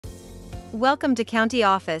Welcome to County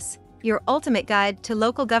Office, your ultimate guide to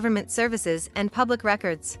local government services and public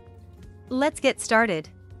records. Let's get started.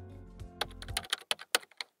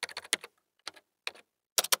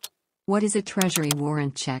 What is a Treasury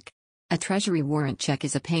Warrant Check? A Treasury Warrant Check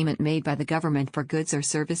is a payment made by the government for goods or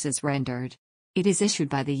services rendered. It is issued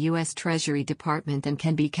by the U.S. Treasury Department and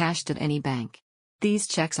can be cashed at any bank. These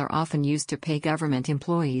checks are often used to pay government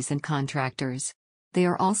employees and contractors. They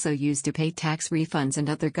are also used to pay tax refunds and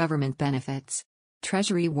other government benefits.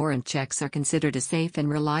 Treasury warrant checks are considered a safe and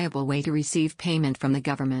reliable way to receive payment from the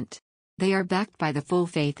government. They are backed by the full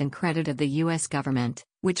faith and credit of the U.S. government,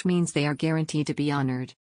 which means they are guaranteed to be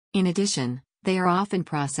honored. In addition, they are often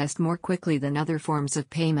processed more quickly than other forms of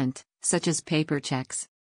payment, such as paper checks.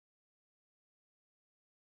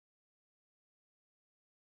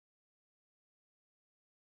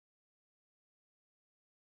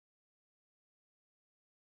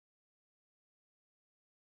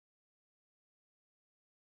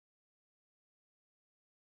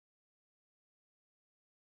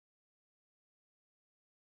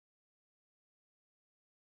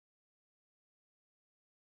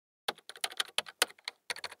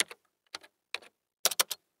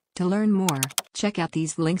 To learn more, check out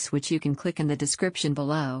these links which you can click in the description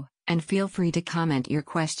below, and feel free to comment your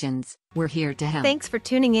questions. We're here to help. Thanks for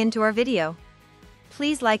tuning in to our video.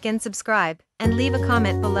 Please like and subscribe, and leave a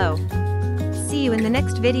comment below. See you in the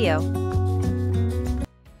next video.